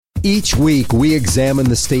Each week, we examine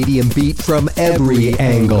the stadium beat from every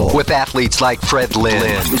angle. With athletes like Fred Lynn.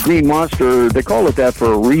 The Green Monster, they call it that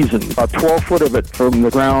for a reason. About 12 foot of it from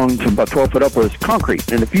the ground to about 12 foot up was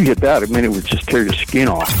concrete. And if you hit that, it would just tear your skin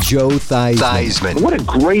off. Joe Theismann. What a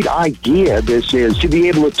great idea this is, to be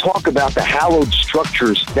able to talk about the hallowed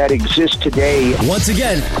structures that exist today. Once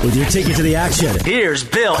again, with your ticket to the action, here's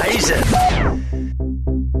Bill Hazen.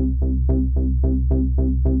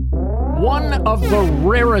 One of the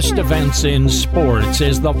rarest events in sports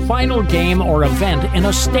is the final game or event in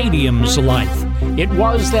a stadium's life. It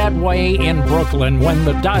was that way in Brooklyn when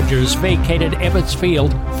the Dodgers vacated Ebbets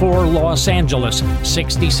Field for Los Angeles.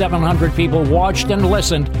 6,700 people watched and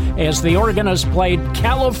listened as the organist played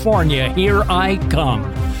California, Here I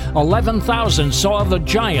Come. 11,000 saw the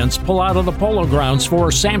Giants pull out of the Polo Grounds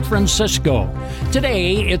for San Francisco.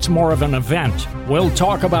 Today, it's more of an event. We'll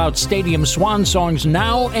talk about stadium swan songs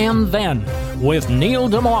now and then with Neil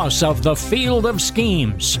deMause of the Field of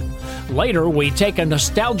Schemes. Later, we take a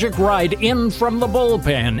nostalgic ride in from the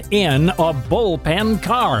bullpen in a bullpen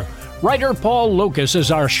car. Writer Paul Lukas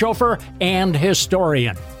is our chauffeur and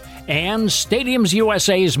historian. And Stadiums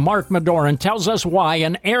USA's Mark Madoran tells us why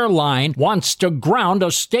an airline wants to ground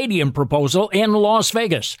a stadium proposal in Las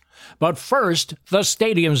Vegas. But first, the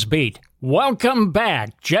stadium's beat. Welcome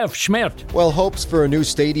back, Jeff Schmidt. Well, hopes for a new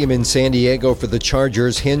stadium in San Diego for the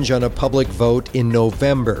Chargers hinge on a public vote in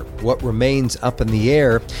November. What remains up in the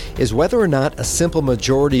air is whether or not a simple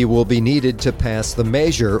majority will be needed to pass the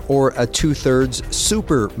measure or a 2/3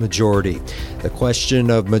 supermajority. The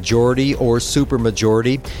question of majority or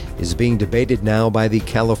supermajority is being debated now by the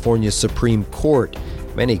California Supreme Court.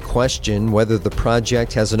 Many question whether the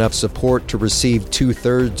project has enough support to receive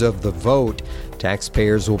 2/3 of the vote.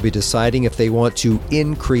 Taxpayers will be deciding if they want to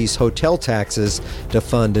increase hotel taxes to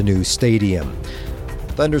fund a new stadium.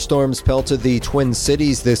 Thunderstorms pelted the Twin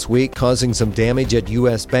Cities this week, causing some damage at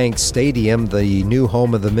U.S. Bank Stadium, the new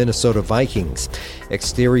home of the Minnesota Vikings.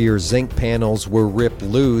 Exterior zinc panels were ripped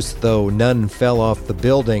loose, though none fell off the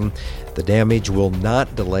building. The damage will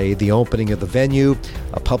not delay the opening of the venue.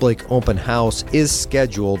 A public open house is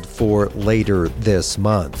scheduled for later this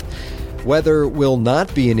month. Weather will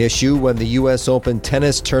not be an issue when the U.S. Open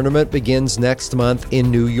tennis tournament begins next month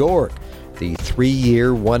in New York. The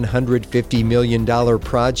 3-year, $150 million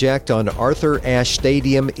project on Arthur Ashe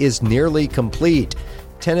Stadium is nearly complete.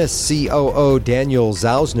 Tennis COO Daniel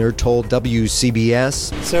Zausner told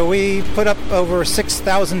WCBS. So we put up over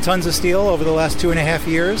 6,000 tons of steel over the last 2.5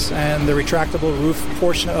 years, and the retractable roof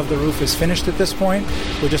portion of the roof is finished at this point.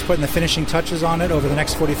 We're just putting the finishing touches on it over the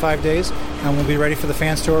next 45 days, and we'll be ready for the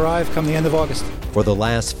fans to arrive come the end of August. For the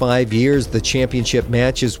last 5 years, the championship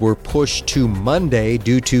matches were pushed to Monday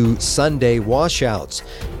due to Sunday washouts.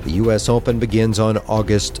 The U.S. Open begins on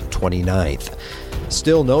August 29th.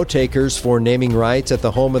 Still no takers for naming rights at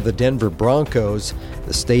the home of the Denver Broncos.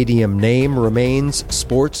 The stadium name remains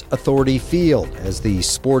Sports Authority Field as the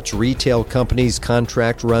sports retail company's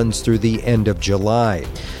contract runs through the end of July.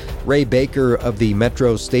 Ray Baker of the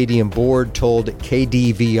Metro Stadium Board told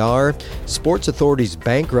KDVR Sports Authority's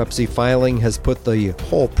bankruptcy filing has put the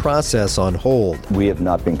whole process on hold. We have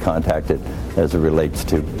not been contacted as it relates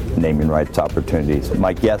to naming rights opportunities.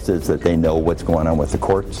 My guess is that they know what's going on with the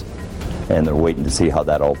courts, and they're waiting to see how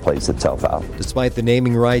that all plays itself out. Despite the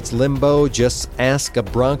naming rights limbo, just ask a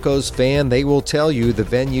Broncos fan. They will tell you the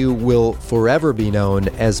venue will forever be known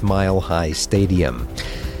as Mile High Stadium.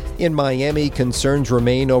 In Miami, concerns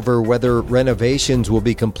remain over whether renovations will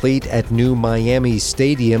be complete at new Miami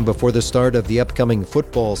Stadium before the start of the upcoming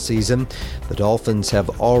football season. The Dolphins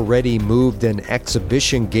have already moved an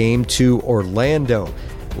exhibition game to Orlando.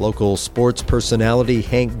 Local sports personality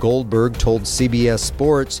Hank Goldberg told CBS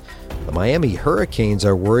Sports the Miami Hurricanes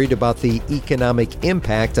are worried about the economic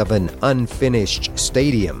impact of an unfinished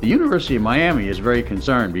stadium. The University of Miami is very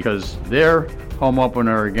concerned because their home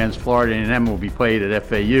opener against Florida A&M will be played at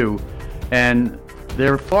FAU, and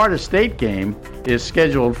their Florida State game is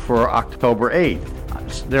scheduled for October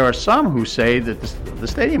 8th. There are some who say that the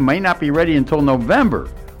stadium may not be ready until November.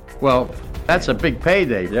 Well, that's a big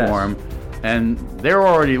payday for them. And they're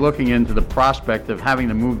already looking into the prospect of having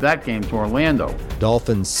to move that game to Orlando.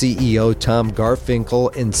 Dolphins CEO Tom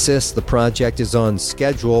Garfinkel insists the project is on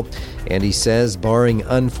schedule, and he says, barring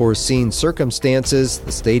unforeseen circumstances,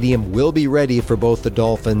 the stadium will be ready for both the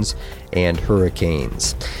Dolphins and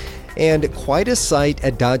Hurricanes. And quite a sight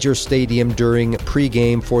at Dodger Stadium during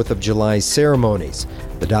pregame 4th of July ceremonies.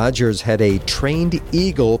 The Dodgers had a trained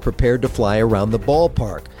eagle prepared to fly around the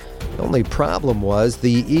ballpark. The only problem was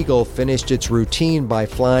the eagle finished its routine by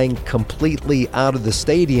flying completely out of the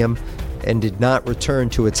stadium and did not return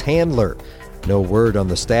to its handler. No word on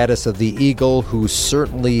the status of the Eagle, who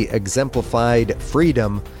certainly exemplified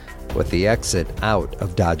freedom with the exit out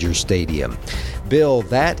of Dodger Stadium. Bill,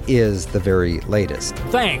 that is the very latest.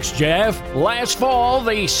 Thanks, Jeff. Last fall,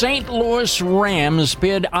 the St. Louis Rams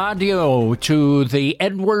bid adieu to the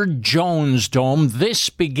Edward Jones Dome. This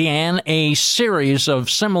began a series of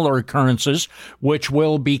similar occurrences, which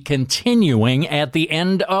will be continuing at the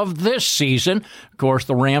end of this season. Of course,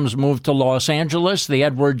 the Rams moved to Los Angeles. The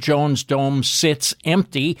Edward Jones Dome sits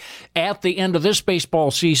empty. At the end of this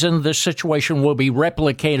baseball season, this situation will be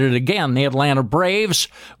replicated again. The Atlanta Braves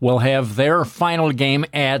will have their final game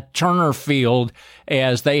at Turner Field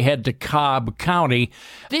as they head to Cobb County.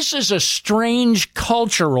 This is a strange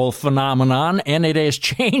cultural phenomenon, and it has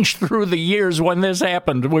changed through the years when this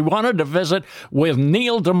happened. We wanted to visit with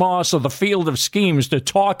Neil deMause of the Field of Schemes to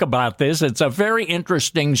talk about this. It's a very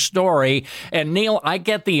interesting story. And Neil, I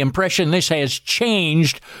get the impression this has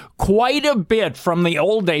changed quite a bit from the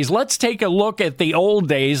old days. Let's take a look at the old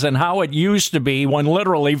days and how it used to be when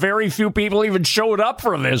literally very few people even showed up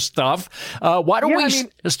for this stuff. Why don't we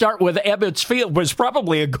start with Ebbets Field? Was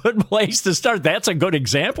probably a good place to start. That's a good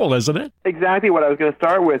example, isn't it? Exactly what I was going to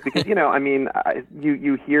start with, because,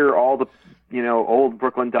 you hear all the, old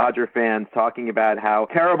Brooklyn Dodger fans talking about how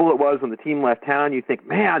terrible it was when the team left town. You think,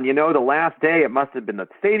 man, the last day the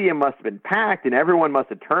stadium must have been packed and everyone must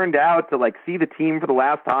have turned out to see the team for the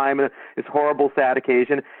last time in this horrible, sad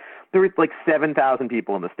occasion. There was 7,000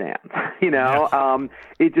 people in the stands,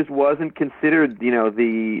 It just wasn't considered,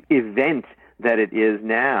 the event that it is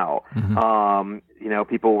now. Mm-hmm.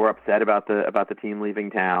 People were upset about the team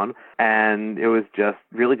leaving town, and it was just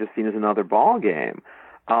seen as another ball game.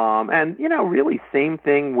 Really same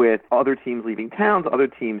thing with other teams leaving towns, other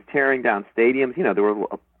teams tearing down stadiums. There were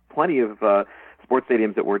plenty of sports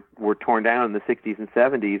stadiums that were torn down in the 60s and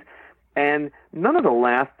 70s, and none of the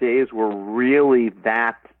last days were really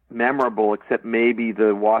that memorable, except maybe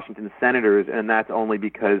the Washington Senators, and that's only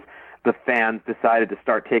because the fans decided to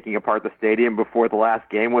start taking apart the stadium before the last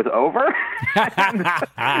game was over.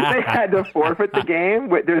 They had to forfeit the game.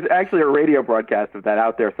 There's actually a radio broadcast of that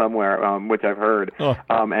out there somewhere, which I've heard,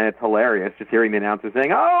 and it's hilarious just hearing the announcer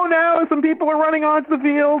saying, "Oh no, some people are running onto the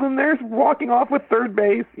field and they're walking off with third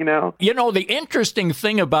base." The interesting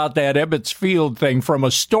thing about that Ebbets Field thing, from a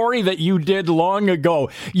story that you did long ago,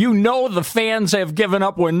 the fans have given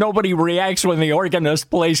up when nobody reacts when the organist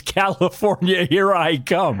plays "California, Here I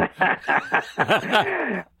Come."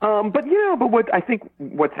 But what I think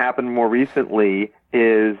what's happened more recently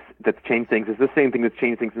that's changed things is the same thing that's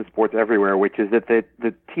changed things in sports everywhere, which is that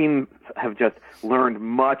the teams have just learned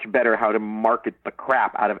much better how to market the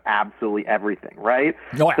crap out of absolutely everything, right?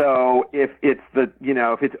 Oh, yeah. So if it's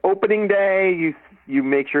if it's opening day, you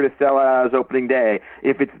make sure to sell it as opening day.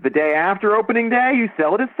 If it's the day after opening day, you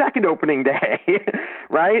sell it as second opening day,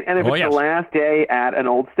 right? And if it's the last day at an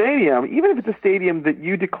old stadium, even if it's a stadium that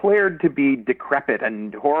you declared to be decrepit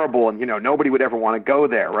and horrible and, nobody would ever want to go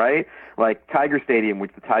there, right? Like Tiger Stadium,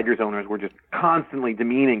 which the Tigers owners were just constantly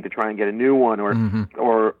demeaning to try and get a new one,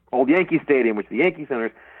 or Old Yankee Stadium, which the Yankees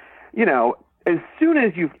owners, as soon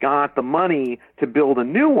as you've got the money to build a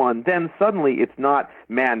new one, then suddenly it's not,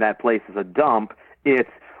 man, that place is a dump.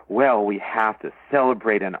 It's, well, we have to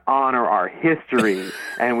celebrate and honor our history,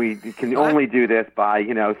 and we can only do this by,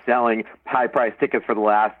 selling high-priced tickets for the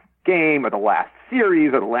last game or the last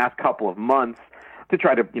series or the last couple of months to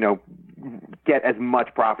try to, get as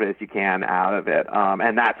much profit as you can out of it.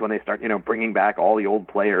 And that's when they start, bringing back all the old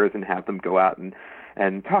players and have them go out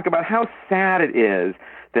and talk about how sad it is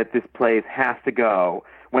that this place has to go,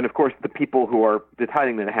 when, of course, the people who are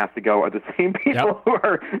deciding that it has to go are the same people who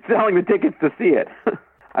are selling the tickets to see it.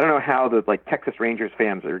 I don't know how the Texas Rangers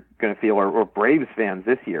fans are going to feel, or Braves fans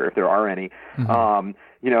this year, if there are any,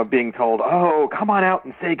 being told, "Oh, come on out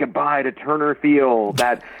and say goodbye to Turner Field,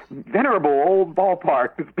 that venerable old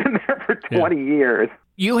ballpark that's been there for 20 years."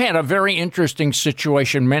 You had a very interesting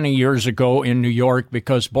situation many years ago in New York,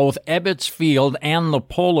 because both Ebbets Field and the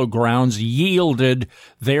Polo Grounds yielded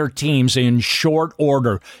their teams in short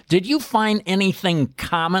order. Did you find anything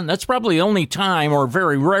common? That's probably the only time, or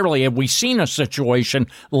very rarely, have we seen a situation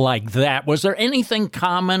like that. Was there anything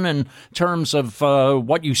common in terms of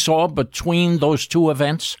what you saw between those two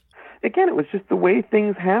events? Again, it was just the way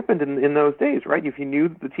things happened in those days, right? If you knew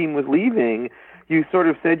that the team was leaving, you sort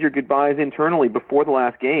of said your goodbyes internally before the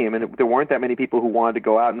last game, and there weren't that many people who wanted to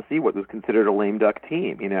go out and see what was considered a lame duck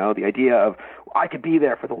team. The idea of, I could be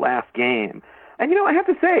there for the last game. And, I have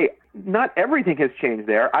to say, not everything has changed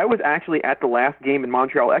there. I was actually at the last game in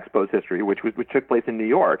Montreal Expos history, which took place in New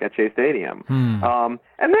York at Shea Stadium. And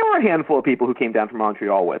there were a handful of people who came down from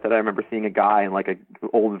Montreal with it. I remember seeing a guy in like an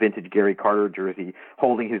old vintage Gary Carter jersey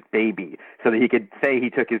holding his baby so that he could say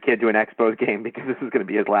he took his kid to an Expos game because this was going to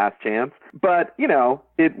be his last chance. But,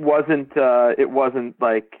 it wasn't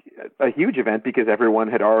like a huge event because everyone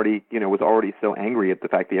had already, was already so angry at the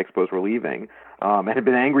fact the Expos were leaving, and had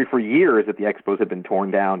been angry for years that the Expos had been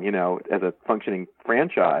torn down, as a functioning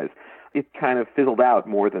franchise. It kind of fizzled out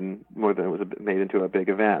more than it was made into a big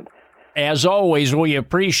event. As always, we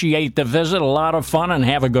appreciate the visit. A lot of fun, and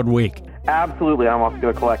have a good week. Absolutely. I'm also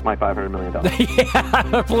going to collect my $500 million.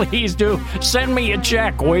 Yeah, please do. Send me a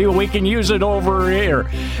check. We can use it over here.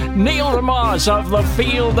 Neil deMause of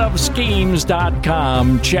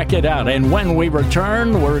thefieldofschemes.com. Check it out. And when we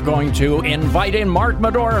return, we're going to invite in Mark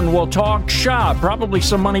Medor, and we'll talk shop. Probably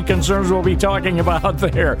some money concerns we'll be talking about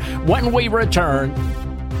there when we return.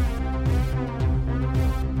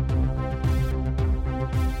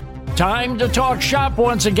 Time to talk shop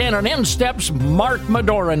once again, and in steps Mark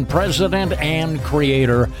Medoran, president and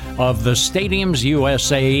creator of the Stadiums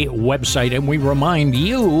USA website. And we remind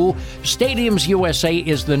you, Stadiums USA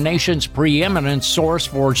is the nation's preeminent source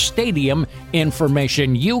for stadium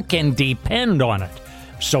information. You can depend on it.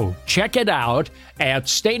 So check it out at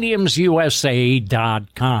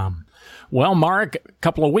stadiumsusa.com. Well, Mark, a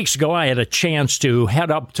couple of weeks ago, I had a chance to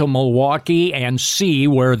head up to Milwaukee and see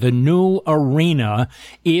where the new arena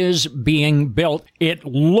is being built. It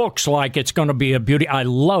looks like it's going to be a beauty. I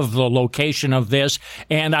love the location of this,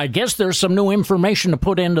 and I guess there's some new information to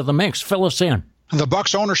put into the mix. Fill us in. The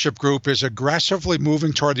Bucs ownership group is aggressively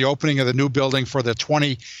moving toward the opening of the new building for the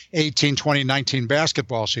 2018-2019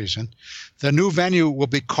 basketball season. The new venue will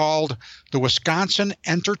be called the Wisconsin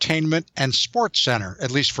Entertainment and Sports Center,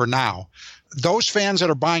 at least for now. Those fans that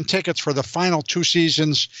are buying tickets for the final two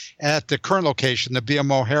seasons at the current location, the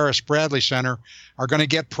BMO Harris Bradley Center, are going to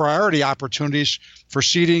get priority opportunities for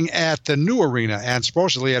seating at the new arena, and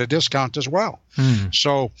supposedly at a discount as well.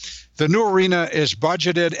 So the new arena is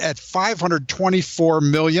budgeted at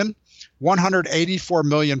 $524 million, $184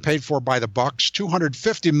 million paid for by the Bucs,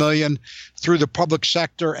 $250 million through the public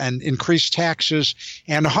sector and increased taxes,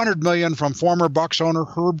 and $100 million from former Bucs owner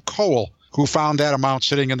Herb Cole, who found that amount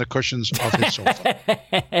sitting in the cushions of his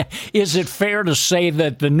sofa. Is it fair to say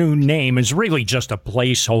that the new name is really just a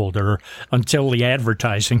placeholder until the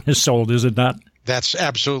advertising is sold, is it not? That's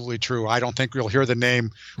absolutely true. I don't think we'll hear the name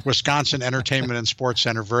Wisconsin Entertainment and Sports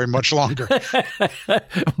Center very much longer.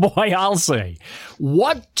 Boy, I'll say.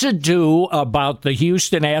 What to do about the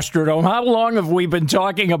Houston Astrodome? How long have we been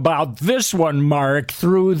talking about this one, Mark,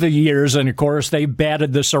 through the years? And, of course, they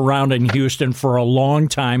batted this around in Houston for a long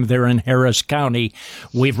time there in Harris County.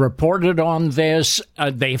 We've reported on this.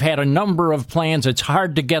 They've had a number of plans. It's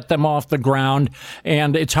hard to get them off the ground,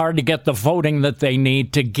 and it's hard to get the voting that they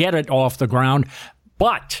need to get it off the ground.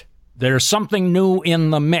 But there's something new in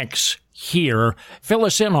the mix here. Fill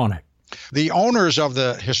us in on it. The owners of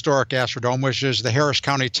the historic Astrodome, which is the Harris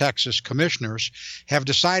County, Texas Commissioners, have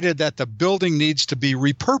decided that the building needs to be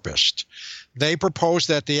repurposed. They propose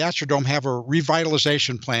that the Astrodome have a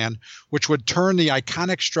revitalization plan, which would turn the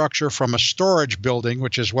iconic structure from a storage building,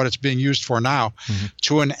 which is what it's being used for now,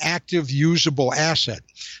 to an active, usable asset.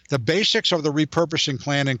 The basics of the repurposing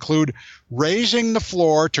plan include raising the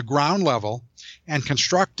floor to ground level and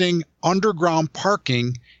constructing underground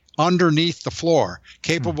parking underneath the floor,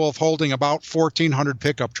 capable of holding about 1,400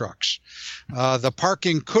 pickup trucks. The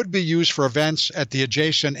parking could be used for events at the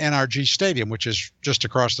adjacent NRG Stadium, which is just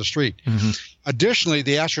across the street. Additionally,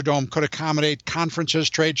 the Astrodome could accommodate conferences,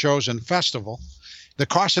 trade shows, and festival. The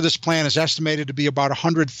cost of this plan is estimated to be about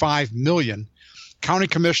 $105 million. County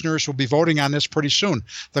commissioners will be voting on this pretty soon.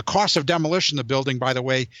 The cost of demolition of the building, by the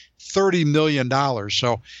way, $30 million.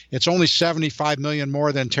 So it's only $75 million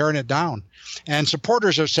more than tearing it down. And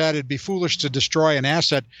supporters have said it'd be foolish to destroy an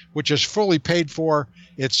asset which is fully paid for.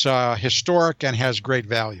 It's historic and has great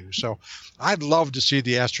value. So I'd love to see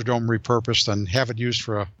the Astrodome repurposed and have it used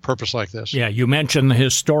for a purpose like this. Yeah, you mentioned the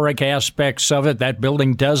historic aspects of it. That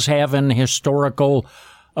building does have an historical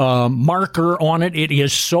marker on it. It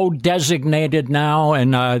is so designated now,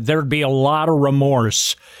 and there'd be a lot of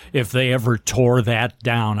remorse if they ever tore that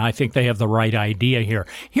down. I think they have the right idea here.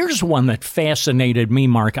 Here's one that fascinated me,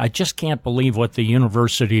 Mark. I just can't believe what the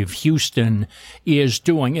University of Houston is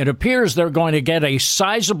doing. It appears they're going to get a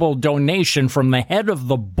sizable donation from the head of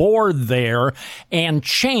the board there and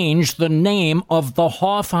change the name of the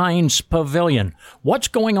Hoff-Heinz Pavilion. What's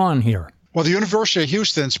going on here? Well, the University of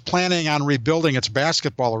Houston's planning on rebuilding its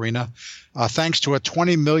basketball arena thanks to a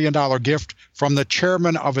 $20 million gift from the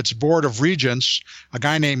chairman of its board of regents, a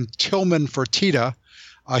guy named Tillman Fertitta,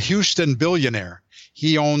 a Houston billionaire.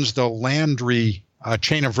 He owns the Landry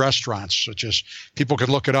chain of restaurants, which is, people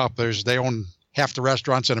can look it up. They own half the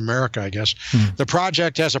restaurants in America, I guess. The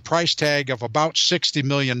project has a price tag of about $60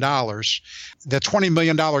 million. The $20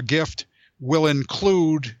 million gift will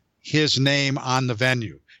include his name on the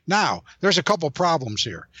venue. Now, there's a couple problems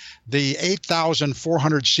here. The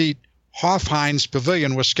 8,400-seat Hofheinz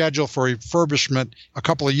Pavilion was scheduled for refurbishment a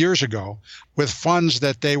couple of years ago with funds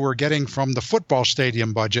that they were getting from the football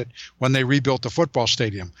stadium budget when they rebuilt the football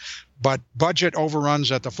stadium. But budget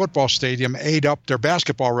overruns at the football stadium ate up their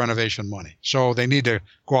basketball renovation money. So they need to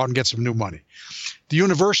go out and get some new money. The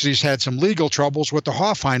university's had some legal troubles with the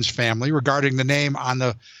Hofheinz family regarding the name on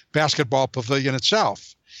the basketball pavilion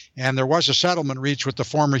itself. And there was a settlement reached with the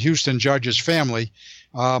former Houston judge's family.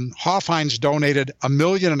 Hofheinz donated $1.5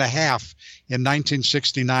 million in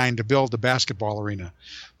 1969 to build the basketball arena.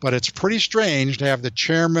 But it's pretty strange to have the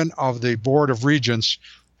chairman of the Board of Regents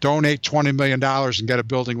donate $20 million and get a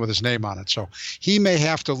building with his name on it. So he may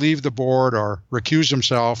have to leave the board or recuse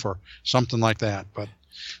himself or something like that. But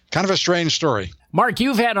kind of a strange story. Mark,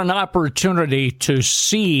 you've had an opportunity to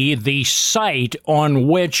see the site on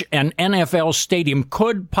which an NFL stadium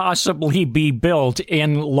could possibly be built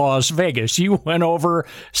in Las Vegas. You went over,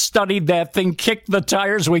 studied that thing, kicked the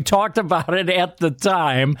tires. We talked about it at the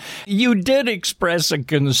time. You did express a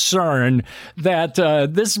concern that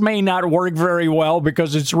this may not work very well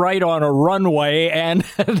because it's right on a runway, and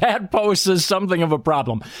that poses something of a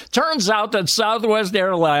problem. Turns out that Southwest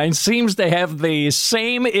Airlines seems to have the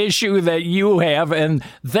same issue that you have, and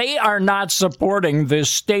they are not supporting this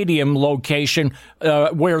stadium location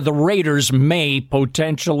where the Raiders may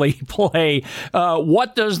potentially play.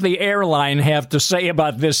 What does the airline have to say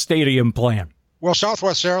about this stadium plan? Well,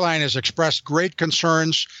 Southwest Airlines has expressed great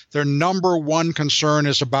concerns. Their number one concern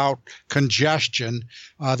is about congestion.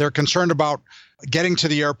 They're concerned about getting to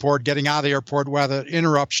the airport, getting out of the airport, whether it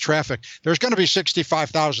interrupts traffic. There's going to be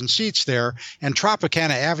 65,000 seats there, and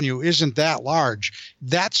Tropicana Avenue isn't that large.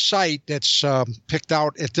 That site that's picked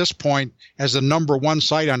out at this point as the number one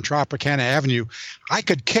site on Tropicana Avenue, I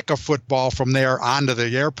could kick a football from there onto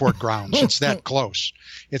the airport grounds. It's that close.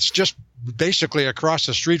 It's just basically across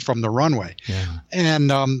the street from the runway. Yeah.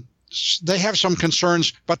 And they have some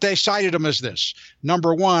concerns, but they cited them as this.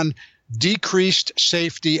 Number one, decreased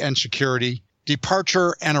safety and security,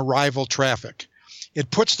 departure and arrival traffic.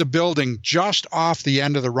 It puts the building just off the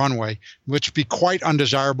end of the runway, which would be quite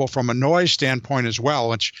undesirable from a noise standpoint as well,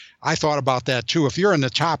 which I thought about that too. If you're in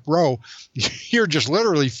the top row, you're just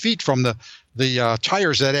literally feet from the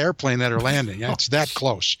tires of that airplane that are landing. It's that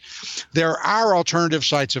close. There are alternative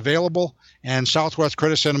sites available, and Southwest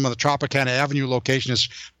criticism of the Tropicana Avenue location is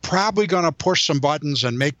probably going to push some buttons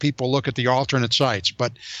and make people look at the alternate sites.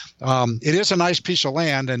 But it is a nice piece of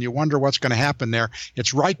land, and you wonder what's going to happen there.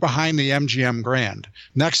 It's right behind the MGM Grand.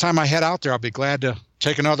 Next time I head out there, I'll be glad to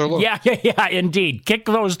take another look. Yeah, indeed. Kick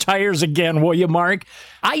those tires again, will you, Mark?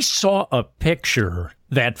 I saw a picture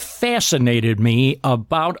that fascinated me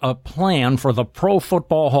about a plan for the Pro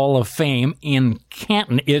Football Hall of Fame in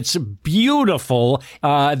Canton. It's beautiful.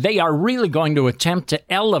 They are really going to attempt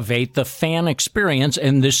to elevate the fan experience,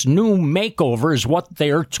 and this new makeover is what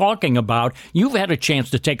they're talking about. You've had a chance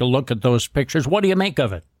to take a look at those pictures. What do you make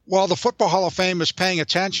of it? Well, the Football Hall of Fame is paying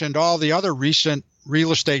attention to all the other recent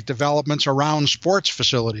real estate developments around sports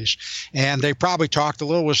facilities. And they probably talked a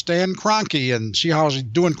little with Stan Kroenke and see how he's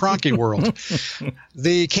doing Kroenke world.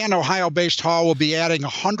 The Canton, Ohio-based hall will be adding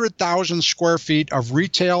 100,000 square feet of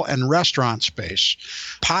retail and restaurant space.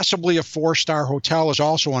 Possibly a 4-star hotel is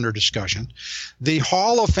also under discussion. The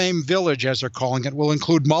Hall of Fame Village, as they're calling it, will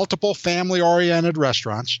include multiple family-oriented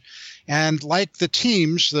restaurants. And like the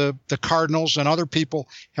teams, the Cardinals and other people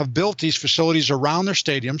have built these facilities around their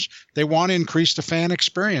stadiums, they want to increase the fan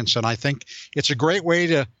experience. And I think it's a great way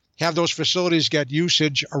to have those facilities get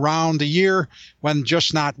usage around the year when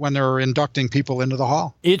just not when they're inducting people into the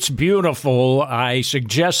hall. It's beautiful. I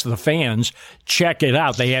suggest the fans check it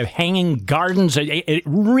out. They have hanging gardens. It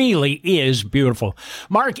really is beautiful.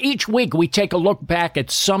 Mark, each week we take a look back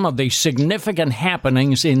at some of the significant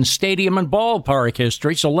happenings in stadium and ballpark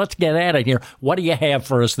history. So let's get at it here. What do you have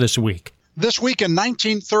for us this week? This week in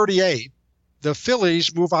 1938, the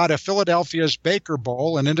Phillies move out of Philadelphia's Baker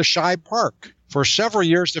Bowl and into Shibe Park. For several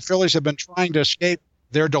years, the Phillies have been trying to escape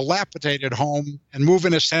their dilapidated home and move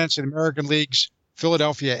in a sense in American League's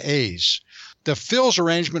Philadelphia A's. The Phil's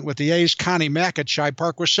arrangement with the A's Connie Mack at Shibe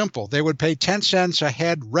Park was simple. They would pay 10 cents a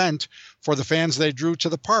head rent for the fans they drew to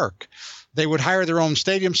the park. They would hire their own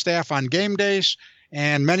stadium staff on game days,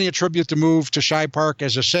 and many attribute the move to Shibe Park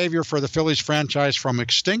as a savior for the Phillies franchise from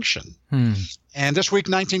extinction. And this week,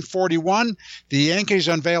 1941, the Yankees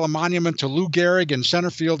unveil a monument to Lou Gehrig in center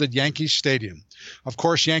field at Yankee Stadium. Of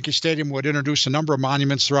course, Yankee Stadium would introduce a number of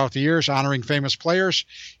monuments throughout the years honoring famous players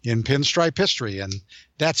in pinstripe history. And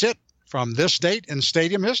that's it from this date in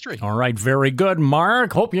stadium history. All right, very good,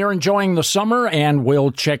 Mark. Hope you're enjoying the summer, and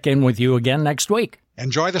we'll check in with you again next week.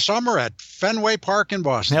 Enjoy the summer at Fenway Park in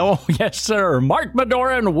Boston. Oh, yes, sir. Mark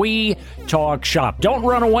Medora and We Talk Shop. Don't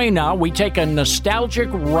run away now. We take a nostalgic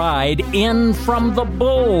ride in from the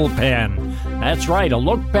bullpen. That's right, a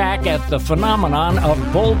look back at the phenomenon of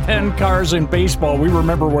bullpen cars in baseball. We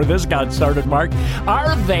remember where this got started, Mark.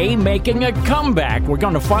 Are they making a comeback? We're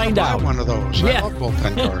going to find out. Buy one of those. I love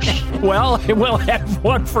bullpen cars. Well, we'll have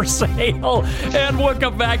one for sale, and we'll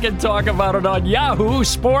come back and talk about it on Yahoo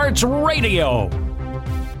Sports Radio.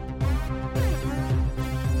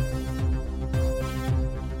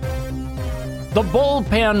 The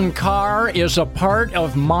bullpen car is a part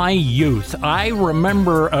of my youth. I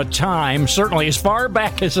remember a time, certainly as far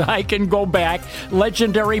back as I can go back,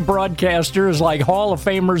 legendary broadcasters like Hall of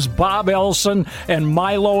Famers Bob Elson and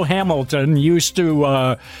Milo Hamilton used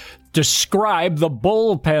to describe the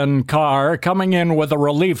bullpen car coming in with a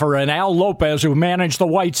reliever, and Al Lopez, who managed the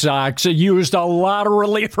White Sox, used a lot of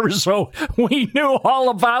relievers, so we knew all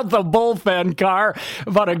about the bullpen car.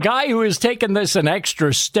 But a guy who has taken this an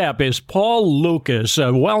extra step is Paul Lukas,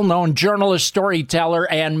 a well-known journalist, storyteller,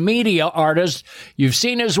 and media artist. You've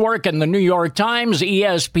seen his work in the New York Times,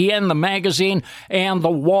 ESPN, the magazine, and the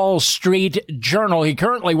Wall Street Journal. He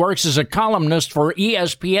currently works as a columnist for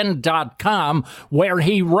ESPN.com, where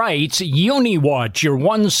he writes UniWatch, your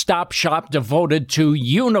one-stop shop devoted to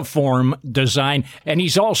uniform design. And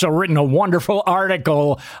he's also written a wonderful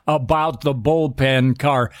article about the bullpen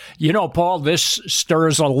car. You know, Paul, this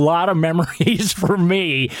stirs a lot of memories for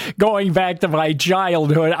me. Going back to my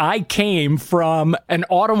childhood, I came from an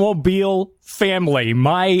automobile family.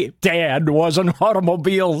 My dad was an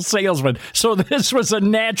automobile salesman. So this was a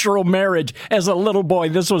natural marriage. As a little boy,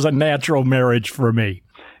 this was a natural marriage for me.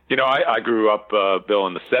 You know, I grew up, Bill,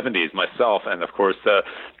 in the 70s myself, and of course, the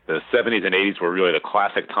 70s and 80s were really the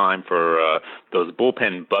classic time for those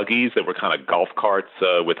bullpen buggies that were kind of golf carts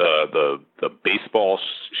with the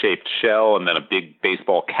baseball-shaped shell and then a big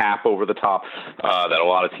baseball cap over the top that a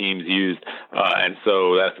lot of teams used. And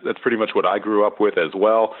so that's pretty much what I grew up with as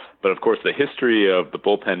well. But, of course, the history of the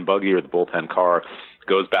bullpen buggy or the bullpen car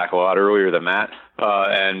goes back a lot earlier than that.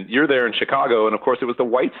 And you're there in Chicago, and of course it was the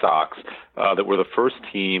White Sox that were the first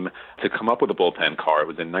team to come up with a bullpen car. It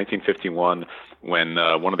was in 1951 when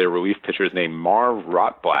one of their relief pitchers named Marv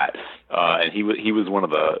Rotblatt, and he was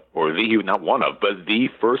the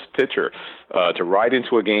first pitcher to ride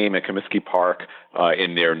into a game at Comiskey Park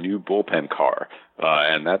in their new bullpen car.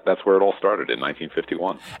 And that's where it all started in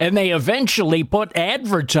 1951. And they eventually put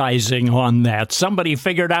advertising on that. Somebody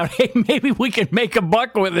figured out, hey, maybe we can make a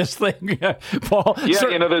buck with this thing, Paul. Yeah,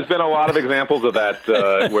 you know, there's been a lot of examples of that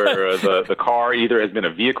where the car either has been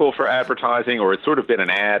a vehicle for advertising or it's sort of been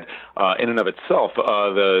an ad in and of itself.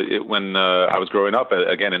 When I was growing up,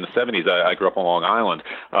 again, in the 70s, I grew up on Long Island.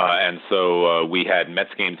 And so we had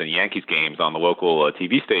Mets games and Yankees games on the local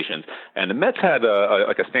TV stations. And the Mets had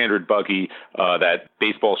like a standard buggy that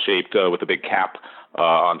baseball-shaped with a big cap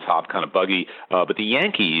on top, kind of buggy. But the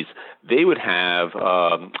Yankees, they would have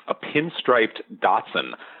a pinstriped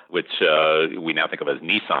Datsun, which we now think of as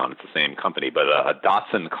Nissan. It's the same company, but a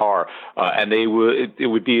Datsun car. And it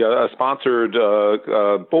would be a sponsored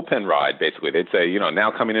bullpen ride, basically. They'd say, you know,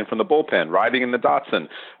 now coming in from the bullpen, riding in the Datsun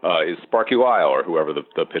is Sparky Lyle or whoever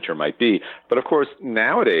the pitcher might be. But, of course,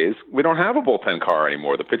 nowadays, we don't have a bullpen car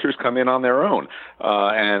anymore. The pitchers come in on their own.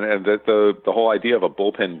 And the whole idea of a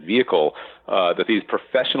bullpen vehicle that these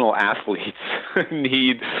professional athletes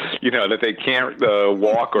need, you know, that they can't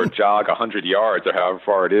walk or jog 100 yards or however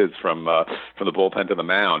far it is from the bullpen to the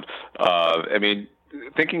mound. I mean,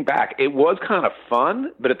 thinking back, it was kind of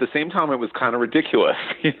fun, but at the same time, it was kind of ridiculous,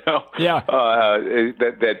 you know? Yeah.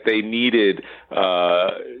 That they needed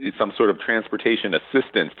some sort of transportation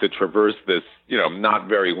assistance to traverse this, you know, not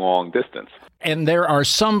very long distance. And there are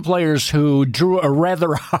some players who drew a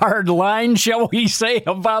rather hard line, shall we say,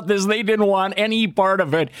 about this. They didn't want any part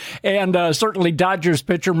of it. And certainly Dodgers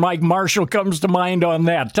pitcher Mike Marshall comes to mind on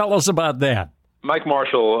that. Tell us about that. Mike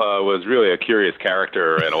Marshall was really a curious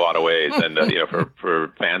character in a lot of ways, and you know,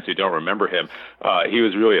 for fans who don't remember him, he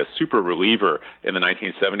was really a super reliever in the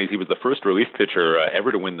 1970s. He was the first relief pitcher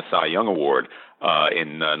ever to win the Cy Young Award,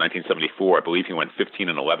 in 1974. I believe he went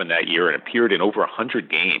 15-11 that year and appeared in over 100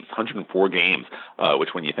 games, 104 games, which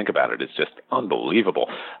when you think about it, is just unbelievable.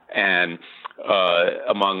 And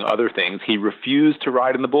among other things, he refused to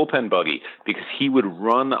ride in the bullpen buggy because he would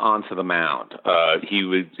run onto the mound. He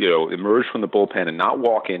would, emerge from the bullpen and not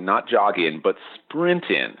walk in, not jog in, but sprint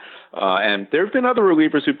in. And there have been other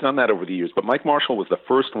relievers who've done that over the years, but Mike Marshall was the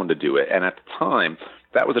first one to do it. And at the time,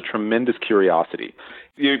 that was a tremendous curiosity.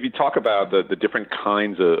 You talk about the different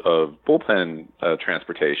kinds of bullpen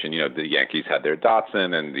transportation. The Yankees had their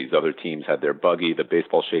Datsun, and these other teams had their buggy, the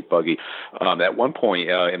baseball-shaped buggy. At one point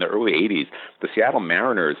in the early 80s, the Seattle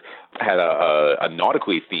Mariners had a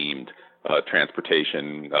nautically themed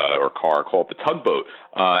transportation or car called the tugboat,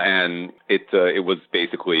 and it was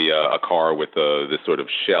basically a car with this sort of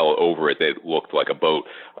shell over it that looked like a boat.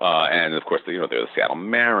 And of course, they're the Seattle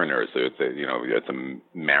Mariners, so it's a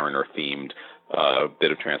Mariner themed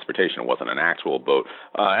bit of transportation. It wasn't an actual boat.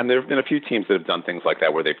 And there have been a few teams that have done things like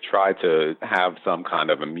that where they've tried to have some kind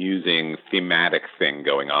of amusing thematic thing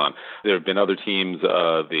going on. There have been other teams.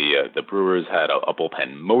 The Brewers had a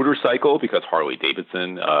bullpen motorcycle because Harley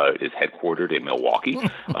Davidson is headquartered in Milwaukee.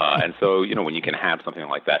 And so, when you can have something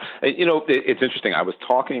like that, it's interesting. I was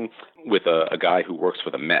talking with a guy who works for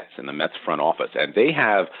the Mets in the Mets front office, and they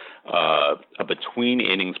have a between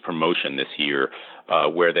innings promotion this year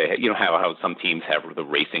where they, how some teams have the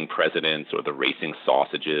racing presidents or the racing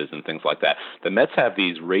sausages and things like that. The Mets have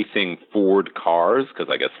these racing Ford cars, because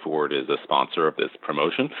I guess Ford is a sponsor of this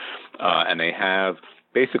promotion, and they have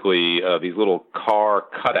basically these little car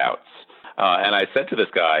cutouts. And I said to this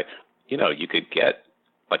guy, you could get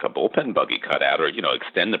like a bullpen buggy cutout, or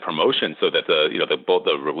extend the promotion so that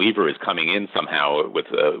the reliever is coming in somehow with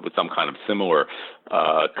some kind of similar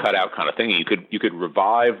cutout kind of thing. You could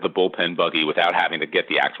revive the bullpen buggy without having to get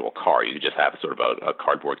the actual car. You could just have sort of a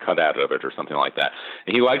cardboard cutout of it or something like that.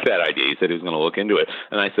 And he liked that idea. He said he was going to look into it.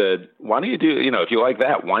 And I said, why don't you do, if you like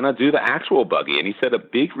that, why not do the actual buggy? And he said a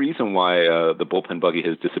big reason why the bullpen buggy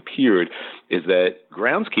has disappeared is that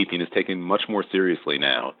groundskeeping is taken much more seriously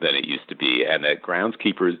now than it used to be, and that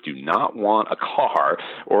groundskeepers do not want a car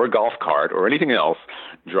or a golf cart or anything else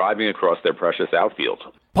driving across their precious outfield.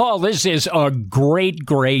 Paul, this is a great,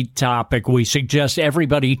 great topic. We suggest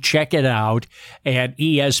everybody check it out at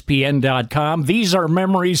ESPN.com. These are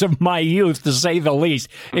memories of my youth, to say the least.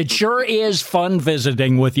 It sure is fun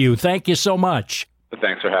visiting with you. Thank you so much.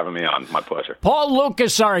 Thanks for having me on. My pleasure. Paul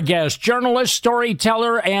Lukas, our guest, journalist,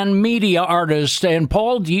 storyteller, and media artist. And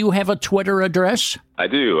Paul, do you have a Twitter address? I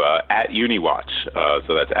do, at Uniwatch.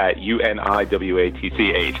 So that's at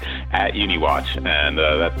UNIWATCH, at Uniwatch. And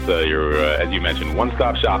that's your, as you mentioned,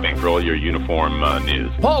 one-stop shopping for all your uniform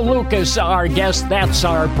news. Paul Lukas, our guest. That's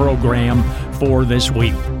our program for this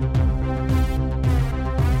week.